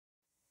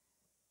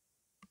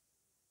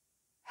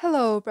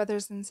Hello,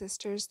 brothers and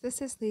sisters.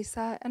 This is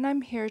Lisa, and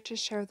I'm here to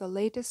share the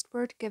latest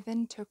word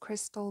given to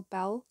Crystal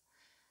Bell.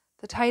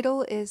 The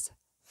title is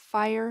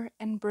Fire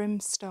and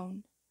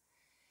Brimstone,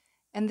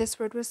 and this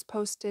word was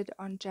posted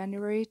on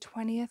January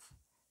 20th,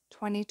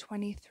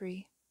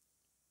 2023.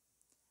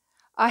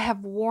 I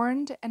have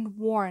warned and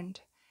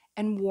warned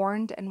and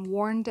warned and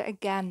warned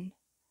again.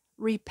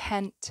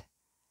 Repent.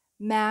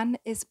 Man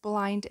is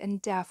blind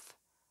and deaf,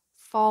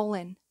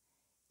 fallen.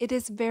 It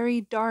is very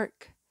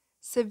dark.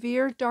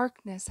 Severe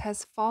darkness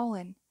has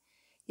fallen.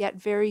 Yet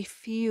very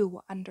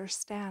few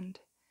understand,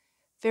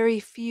 very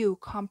few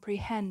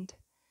comprehend.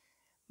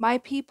 My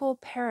people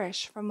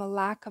perish from a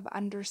lack of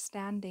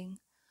understanding.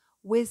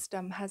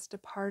 Wisdom has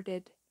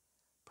departed,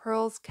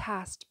 pearls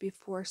cast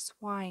before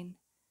swine,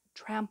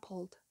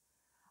 trampled.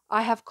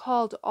 I have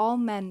called all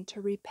men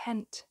to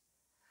repent.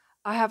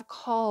 I have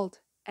called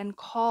and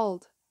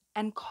called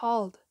and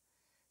called.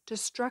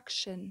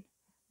 Destruction,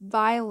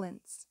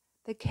 violence,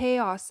 the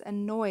chaos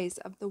and noise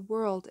of the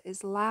world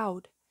is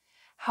loud.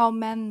 How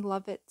men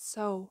love it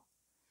so.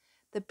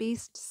 The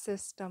beast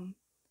system,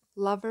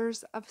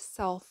 lovers of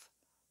self,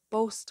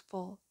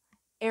 boastful,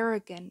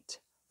 arrogant,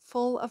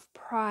 full of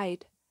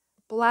pride,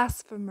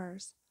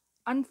 blasphemers,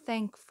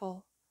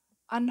 unthankful,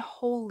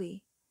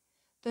 unholy.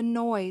 The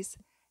noise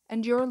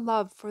and your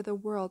love for the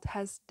world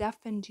has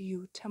deafened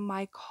you to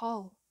my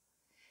call.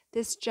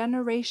 This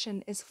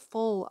generation is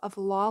full of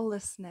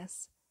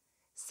lawlessness.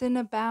 Sin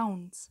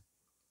abounds,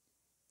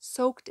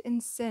 soaked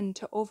in sin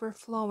to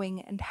overflowing,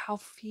 and how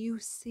few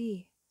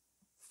see.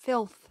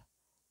 Filth,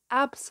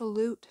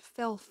 absolute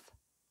filth.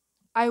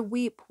 I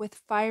weep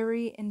with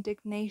fiery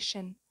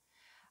indignation.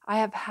 I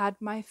have had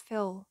my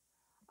fill.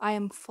 I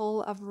am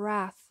full of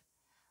wrath.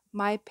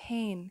 My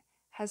pain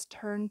has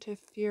turned to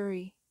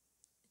fury.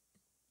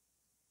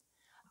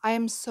 I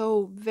am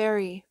so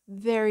very,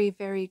 very,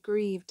 very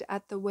grieved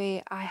at the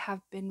way I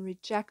have been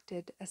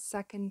rejected a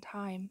second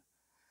time.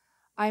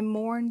 I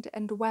mourned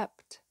and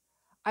wept.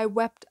 I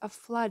wept a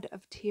flood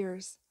of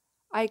tears.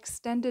 I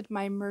extended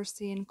my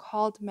mercy and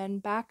called men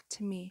back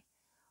to me.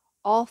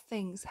 All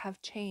things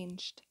have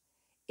changed.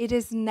 It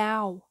is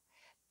now.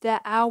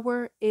 The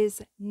hour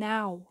is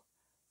now.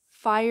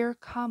 Fire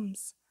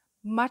comes,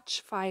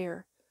 much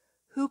fire.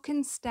 Who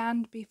can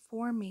stand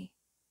before me?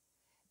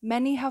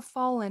 Many have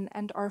fallen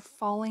and are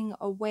falling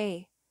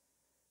away.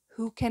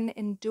 Who can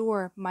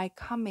endure my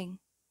coming?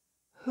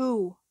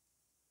 Who?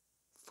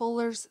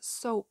 Fuller's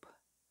soap,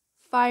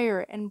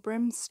 fire and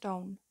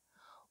brimstone,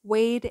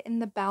 weighed in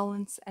the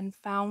balance and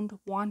found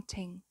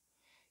wanting.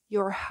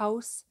 Your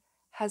house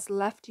has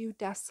left you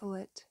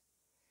desolate.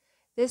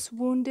 This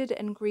wounded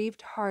and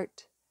grieved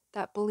heart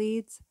that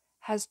bleeds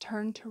has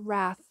turned to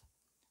wrath.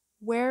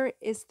 Where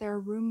is there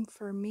room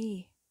for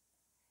me?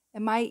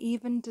 Am I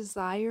even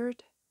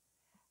desired?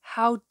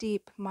 How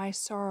deep my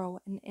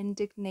sorrow and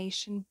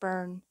indignation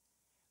burn.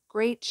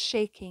 Great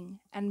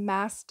shaking and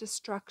mass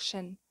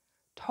destruction,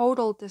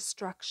 total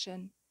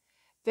destruction.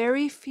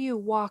 Very few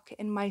walk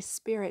in my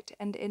spirit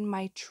and in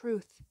my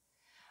truth.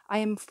 I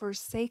am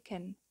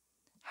forsaken.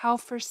 How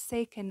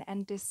forsaken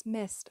and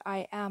dismissed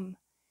I am.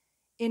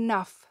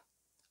 Enough.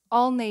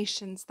 All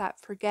nations that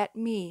forget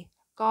me,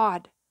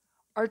 God,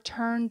 are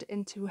turned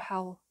into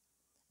hell.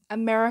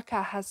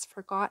 America has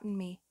forgotten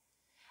me.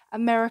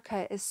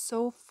 America is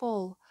so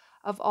full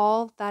of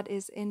all that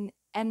is in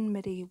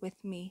enmity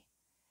with me.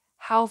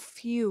 How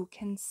few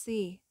can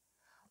see.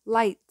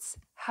 Lights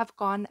have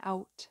gone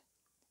out.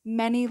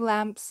 Many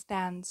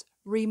lampstands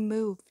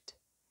removed.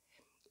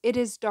 It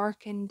is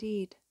dark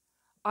indeed.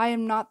 I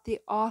am not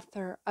the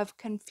author of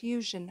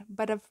confusion,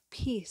 but of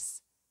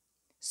peace.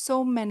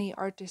 So many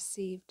are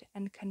deceived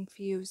and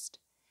confused.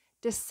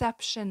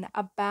 Deception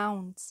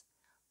abounds.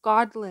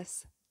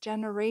 Godless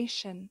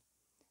generation.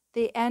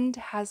 The end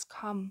has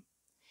come.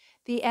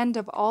 The end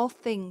of all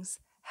things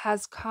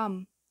has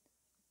come.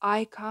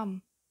 I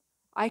come.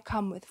 I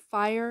come with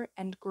fire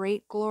and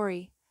great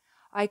glory.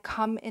 I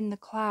come in the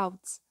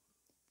clouds.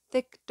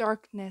 Thick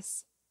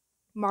darkness,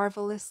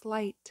 marvelous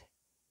light,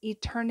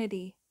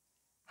 eternity.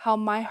 How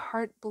my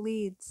heart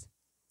bleeds.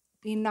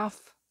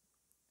 Enough.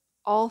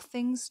 All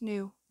things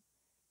new.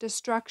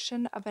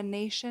 Destruction of a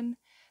nation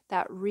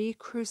that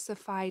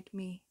re-crucified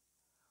me.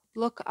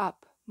 Look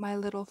up, my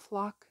little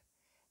flock.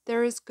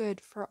 There is good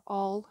for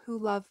all who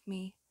love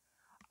me.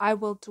 I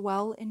will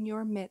dwell in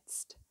your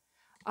midst.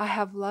 I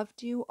have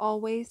loved you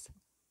always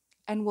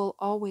and will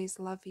always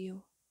love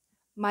you.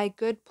 My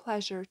good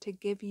pleasure to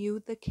give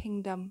you the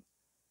kingdom.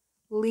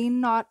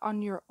 Lean not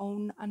on your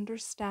own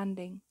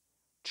understanding.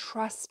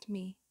 Trust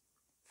me.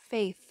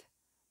 Faith,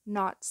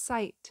 not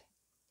sight.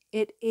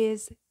 It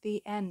is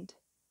the end,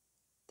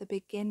 the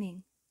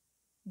beginning,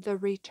 the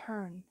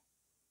return,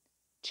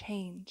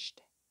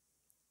 changed.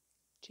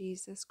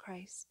 Jesus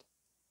Christ.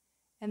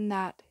 And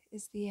that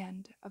is the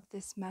end of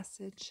this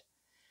message.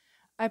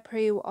 I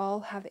pray you all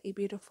have a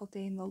beautiful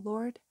day in the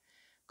Lord.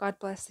 God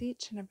bless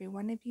each and every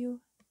one of you,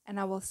 and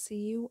I will see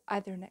you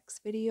either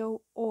next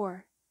video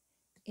or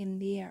in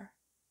the air.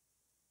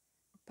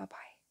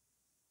 Bye-bye.